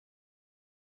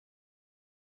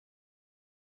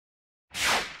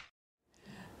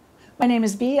My name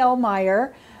is B.L.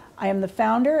 Meyer. I am the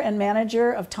founder and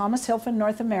manager of Thomashilfen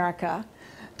North America.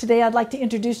 Today I'd like to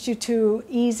introduce you to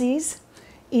EASyS.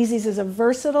 EASyS is a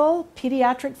versatile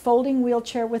pediatric folding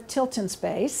wheelchair with tilt-in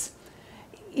space.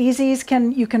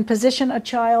 EASyS you can position a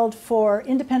child for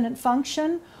independent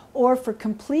function or for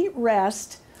complete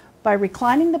rest by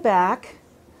reclining the back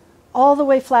all the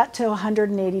way flat to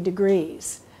 180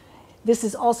 degrees. This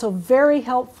is also very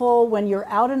helpful when you're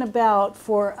out and about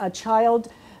for a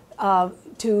child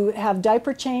to have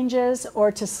diaper changes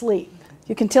or to sleep.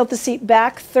 You can tilt the seat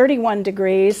back 31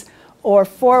 degrees or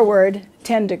forward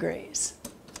 10 degrees.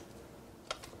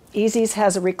 EASyS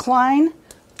has a recline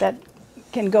that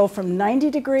can go from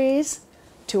 90 degrees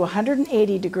to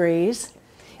 180 degrees.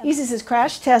 EASyS is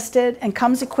crash tested and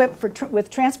comes equipped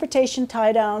with transportation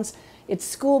tie downs. It's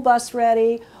school bus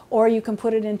ready, or you can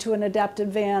put it into an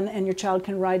adapted van and your child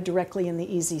can ride directly in the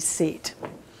EASyS seat.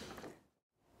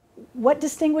 What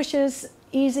distinguishes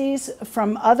EASyS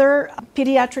from other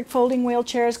pediatric folding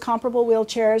wheelchairs, comparable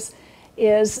wheelchairs,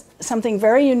 is something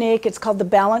very unique. It's called the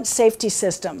balanced safety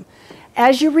system.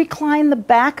 As you recline the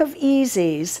back of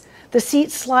EASyS, the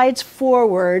seat slides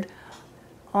forward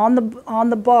on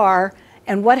the bar,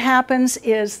 and what happens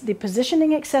is the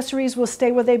positioning accessories will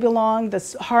stay where they belong,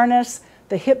 the harness,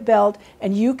 the hip belt,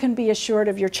 and you can be assured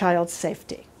of your child's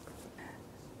safety.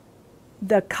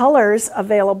 The colors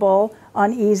available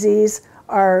on EASyS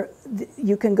are,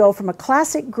 you can go from a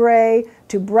classic gray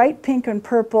to bright pink and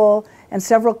purple and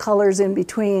several colors in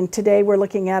between. Today we're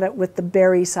looking at it with the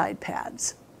berry side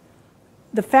pads.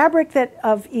 The fabric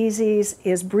of EASyS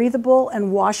is breathable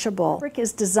and washable. The fabric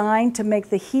is designed to make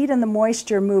the heat and the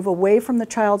moisture move away from the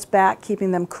child's back,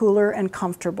 keeping them cooler and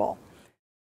comfortable.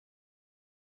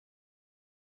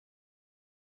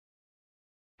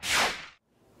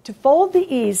 To fold the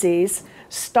EASyS,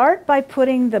 start by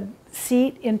putting the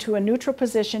seat into a neutral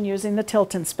position using the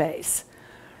tilt-in space.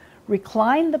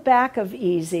 Recline the back of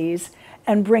EASyS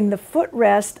and bring the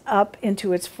footrest up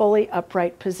into its fully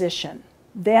upright position.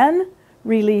 Then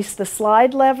release the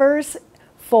slide levers,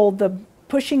 fold the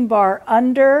pushing bar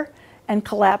under, and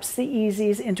collapse the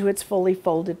EASyS into its fully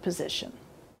folded position.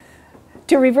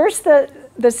 To reverse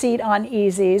the seat on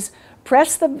EASyS,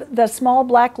 press the small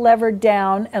black lever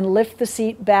down and lift the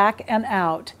seat back and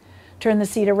out. Turn the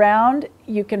seat around.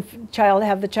 You can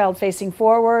have the child facing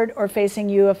forward or facing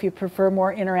you if you prefer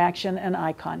more interaction and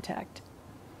eye contact.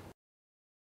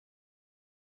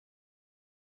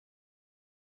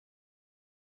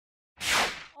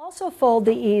 Also fold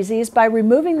the EASyS by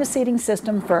removing the seating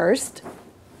system first.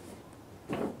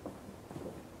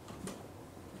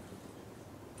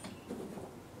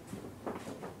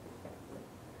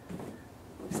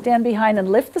 Stand behind and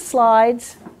lift the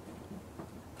slides.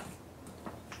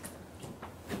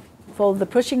 Fold the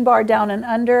pushing bar down and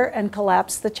under and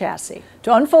collapse the chassis.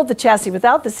 To unfold the chassis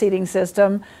without the seating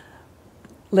system,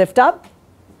 lift up,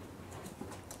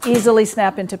 easily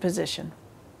snap into position.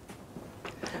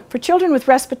 For children with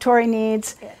respiratory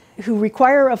needs who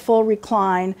require a full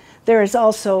recline, there is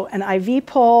also an IV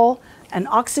pole, an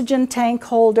oxygen tank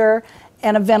holder,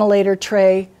 and a ventilator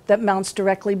tray that mounts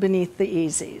directly beneath the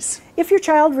EASyS. If your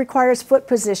child requires foot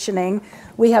positioning,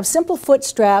 we have simple foot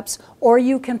straps, or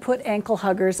you can put ankle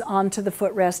huggers onto the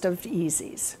footrest of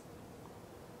EASyS.